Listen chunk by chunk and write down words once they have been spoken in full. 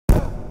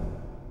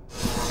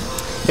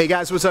Hey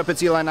guys, what's up?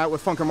 It's Eli Knight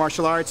with Funker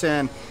Martial Arts,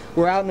 and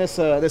we're out in this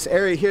this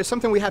area here.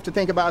 Something we have to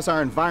think about is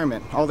our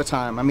environment all the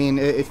time. I mean,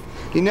 if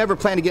you never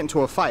plan to get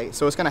into a fight,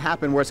 so it's going to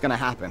happen where it's going to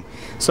happen.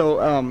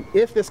 So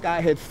if this guy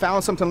had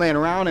found something laying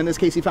around, in this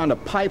case he found a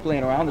pipe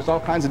laying around, there's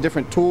all kinds of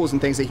different tools and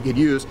things that he could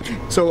use.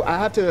 So I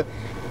have to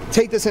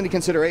take this into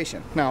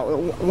consideration. Now,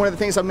 one of the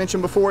things I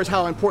mentioned before is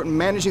how important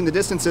managing the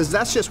distance is.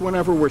 That's just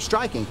whenever we're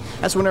striking.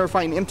 That's whenever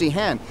fighting empty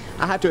hand.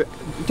 I have to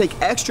take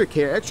extra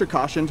care, extra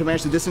caution to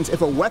manage the distance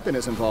if a weapon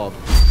is involved.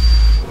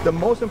 The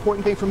most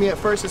important thing for me at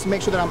first is to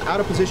make sure that I'm out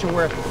of position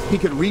where he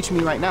could reach me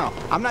right now.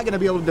 I'm not going to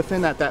be able to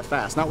defend that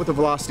fast, not with the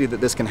velocity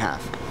that this can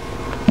have.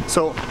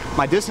 So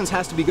my distance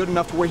has to be good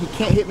enough to where he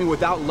can't hit me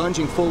without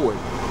lunging forward.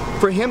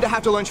 For him to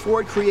have to lunge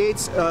forward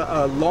creates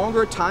a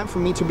longer time for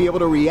me to be able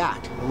to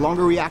react, a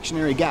longer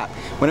reactionary gap.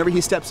 Whenever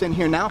he steps in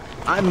here now,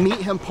 I meet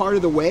him part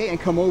of the way and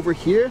come over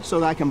here so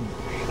that I can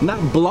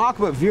not block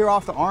but veer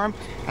off the arm,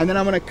 and then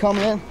I'm going to come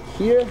in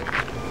here,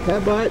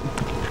 headbutt,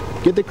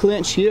 get the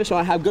clinch here so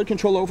I have good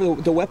control over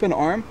the weapon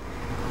arm.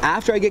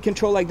 After I get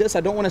control like this,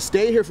 I don't want to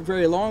stay here for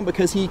very long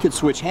because he could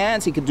switch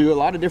hands, he could do a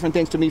lot of different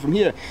things to me from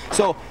here.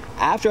 So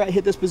after I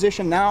hit this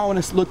position, now I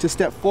want to look to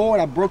step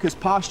forward. I broke his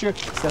posture,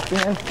 step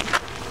in,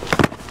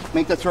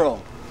 make the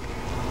throw.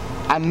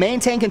 I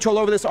maintain control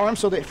over this arm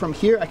so that from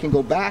here I can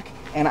go back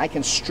and I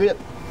can strip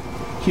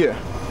here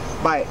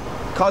by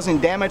causing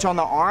damage on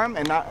the arm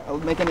and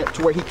not making it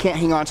to where he can't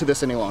hang on to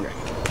this any longer.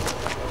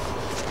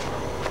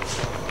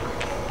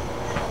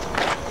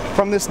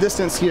 From this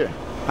distance here,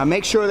 I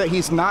make sure that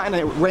he's not in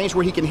a range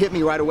where he can hit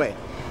me right away.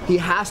 He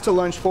has to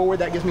lunge forward.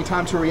 That gives me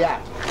time to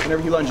react.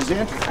 Whenever he lunges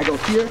in, I go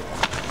here,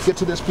 get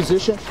to this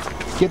position,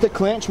 get the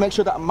clinch, make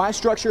sure that my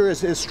structure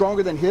is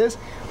stronger than his.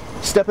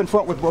 Step in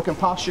front with broken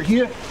posture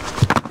here,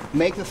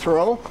 make the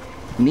throw,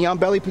 knee on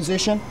belly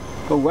position,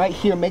 go right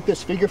here, make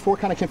this figure four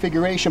kind of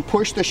configuration,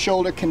 push the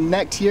shoulder,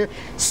 connect here,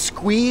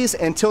 squeeze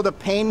until the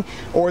pain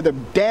or the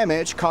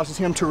damage causes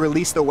him to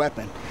release the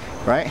weapon,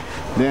 right?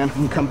 Then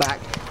you come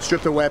back,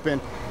 strip the weapon,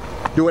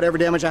 do whatever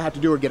damage I have to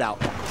do or get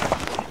out.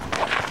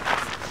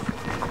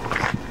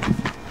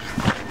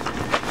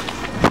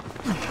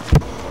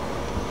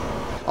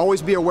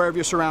 Always be aware of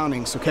your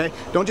surroundings, okay?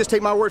 Don't just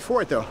take my word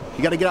for it though.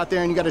 You gotta get out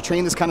there and you gotta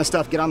train this kind of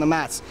stuff, get on the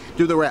mats,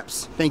 do the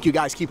reps. Thank you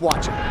guys, keep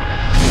watching.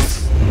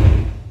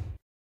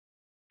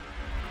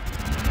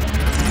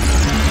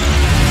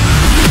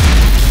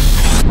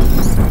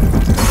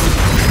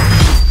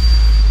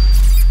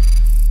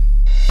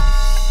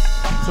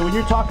 So when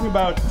you're talking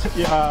about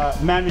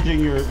managing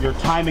your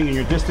timing and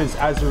your distance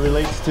as it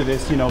relates to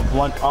this,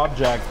 blunt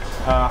object,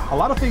 a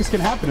lot of things can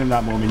happen in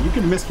that moment. You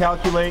can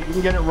miscalculate, you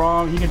can get it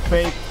wrong, you can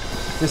fake.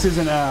 This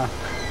isn't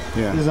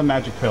this is a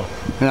magic pill.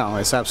 No,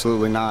 it's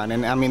absolutely not.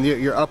 And I mean,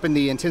 you're up in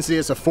the intensity.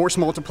 It's a force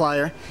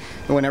multiplier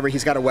whenever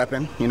he's got a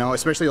weapon,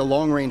 especially a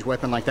long range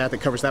weapon like that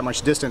covers that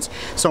much distance.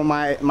 So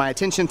my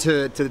attention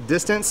to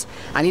distance,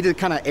 I need to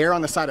kind of err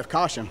on the side of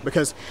caution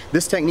because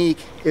this technique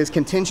is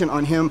contingent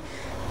on him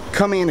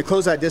coming in to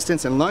close that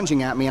distance and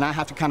lunging at me, and I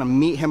have to kind of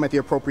meet him at the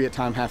appropriate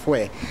time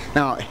halfway.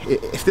 Now,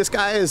 if this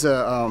guy is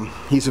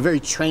he's a very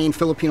trained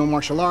Filipino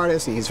martial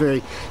artist, and he's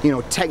very,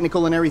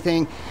 technical and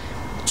everything,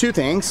 two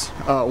things.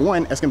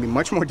 One, it's going to be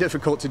much more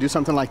difficult to do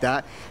something like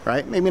that,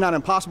 right? Maybe not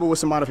impossible with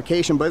some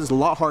modification, but it's a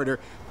lot harder.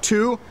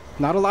 Two,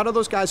 not a lot of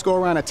those guys go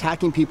around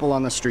attacking people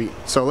on the street,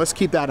 so let's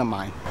keep that in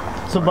mind.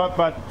 So,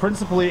 but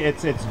principally,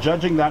 it's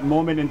judging that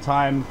moment in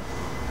time.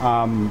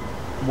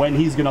 When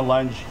he's going to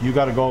lunge, you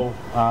got to go,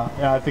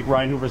 I think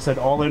Ryan Hoover said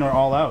all in or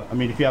all out. I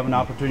mean, if you have an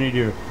opportunity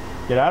to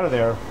get out of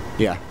there.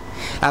 Yeah,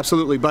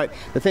 absolutely. But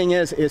the thing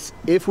is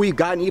if we've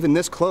gotten even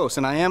this close,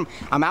 and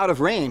I'm out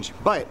of range,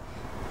 but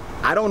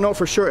I don't know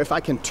for sure if I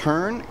can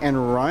turn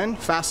and run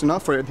fast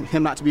enough for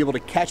him not to be able to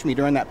catch me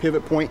during that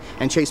pivot point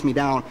and chase me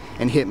down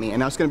and hit me.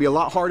 And that's going to be a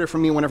lot harder for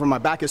me whenever my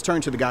back is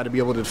turned to the guy to be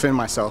able to defend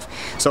myself.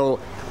 So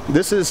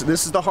this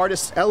is the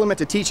hardest element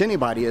to teach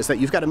anybody, is that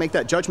you've got to make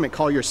that judgment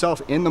call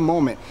yourself in the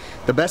moment.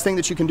 The best thing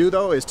that you can do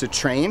though is to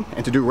train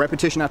and to do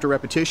repetition after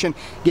repetition.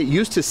 Get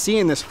used to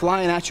seeing this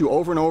flying at you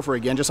over and over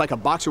again, just like a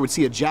boxer would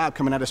see a jab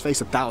coming at his face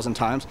 1,000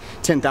 times,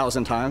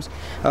 10,000 times.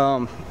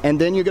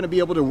 And then you're going to be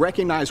able to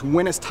recognize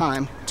when it's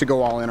time to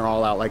go all in or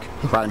all out, like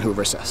Ryan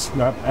Hoover says.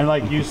 Yep. And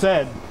like you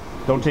said,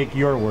 don't take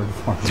your word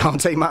for it.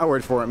 Don't take my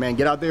word for it, man.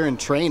 Get out there and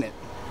train it.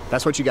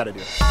 That's what you got to do.